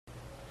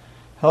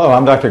Hello,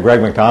 I'm Dr.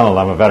 Greg McDonald.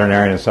 I'm a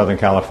veterinarian in Southern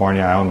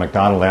California. I own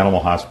McDonald Animal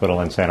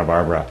Hospital in Santa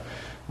Barbara.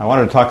 I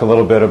wanted to talk a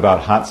little bit about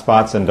hot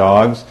spots in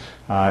dogs.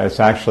 It's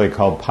actually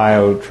called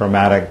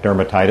pyotraumatic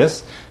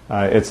dermatitis.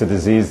 It's a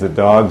disease that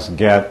dogs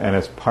get, and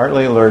it's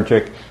partly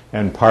allergic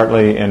and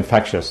partly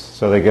infectious.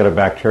 So they get a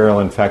bacterial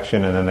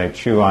infection and then they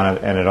chew on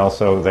it,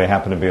 and they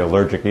happen to be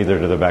allergic either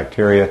to the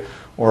bacteria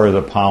or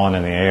the pollen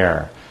in the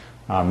air.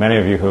 Many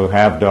of you who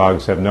have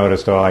dogs have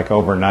noticed, like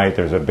overnight,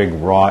 there's a big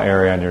raw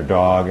area on your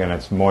dog, and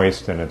it's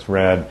moist and it's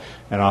red,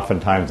 and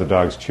oftentimes the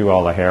dogs chew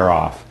all the hair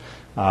off.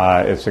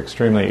 It's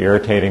extremely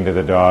irritating to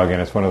the dog, and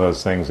it's one of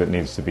those things that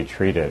needs to be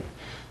treated.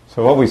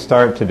 So what we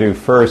start to do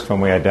first when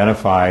we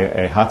identify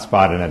a hot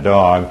spot in a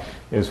dog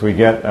is we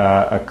get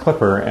a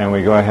clipper and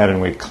we go ahead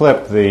and we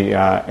clip the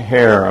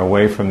hair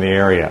away from the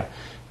area.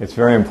 It's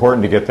very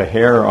important to get the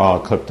hair all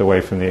clipped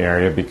away from the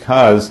area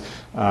because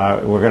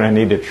we're going to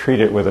need to treat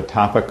it with a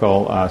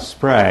topical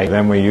spray.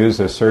 Then we use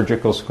a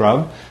surgical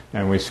scrub,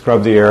 and we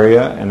scrub the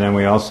area, and then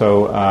we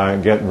also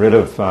get rid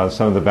of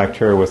some of the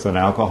bacteria with an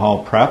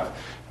alcohol prep.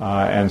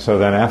 And so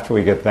then after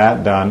we get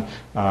that done,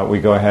 we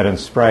go ahead and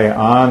spray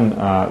on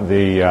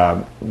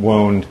the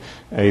wound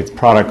a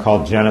product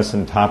called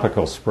Genasin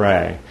Topical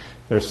Spray.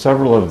 There's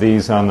several of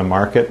these on the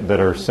market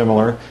that are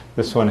similar.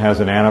 This one has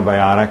an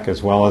antibiotic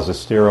as well as a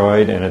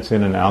steroid, and it's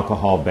in an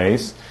alcohol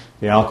base.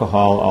 The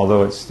alcohol,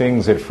 although it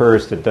stings at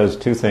first, it does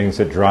two things.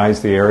 It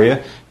dries the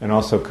area and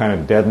also kind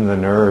of deadens the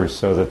nerves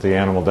so that the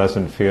animal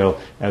doesn't feel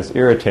as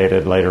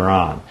irritated later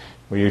on.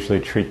 We usually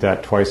treat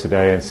that twice a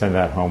day and send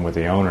that home with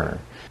the owner.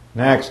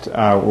 Next,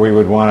 we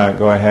would want to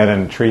go ahead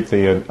and treat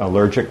the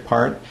allergic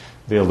part.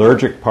 The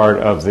allergic part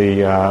of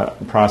the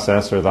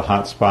process, or the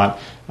hot spot,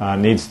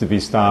 needs to be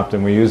stopped,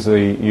 and we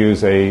usually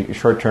use a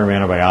short-term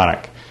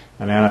antibiotic.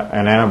 An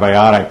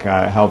antibiotic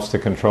helps to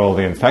control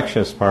the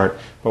infectious part,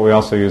 but we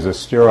also use a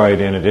steroid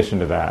in addition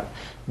to that.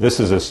 This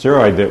is a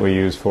steroid that we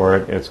use for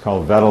it. It's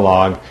called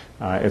Vetilog.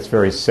 It's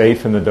very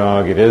safe in the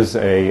dog. It is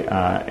a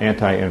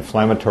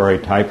anti-inflammatory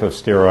type of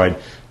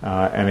steroid,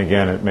 and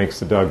again, it makes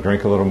the dog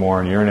drink a little more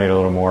and urinate a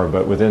little more,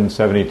 but within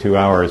 72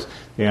 hours,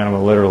 the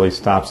animal literally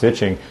stops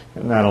itching,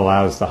 and that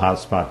allows the hot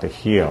spot to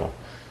heal.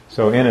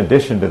 So in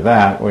addition to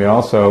that, we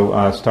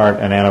also start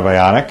an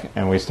antibiotic,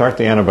 and we start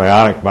the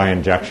antibiotic by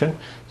injection.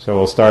 So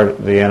we'll start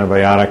the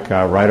antibiotic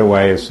right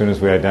away as soon as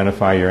we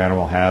identify your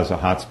animal has a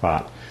hot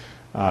spot.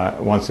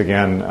 Once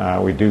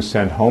again, we do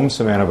send home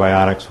some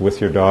antibiotics with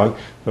your dog.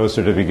 Those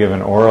are to be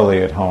given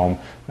orally at home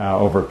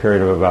over a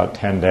period of about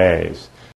 10 days.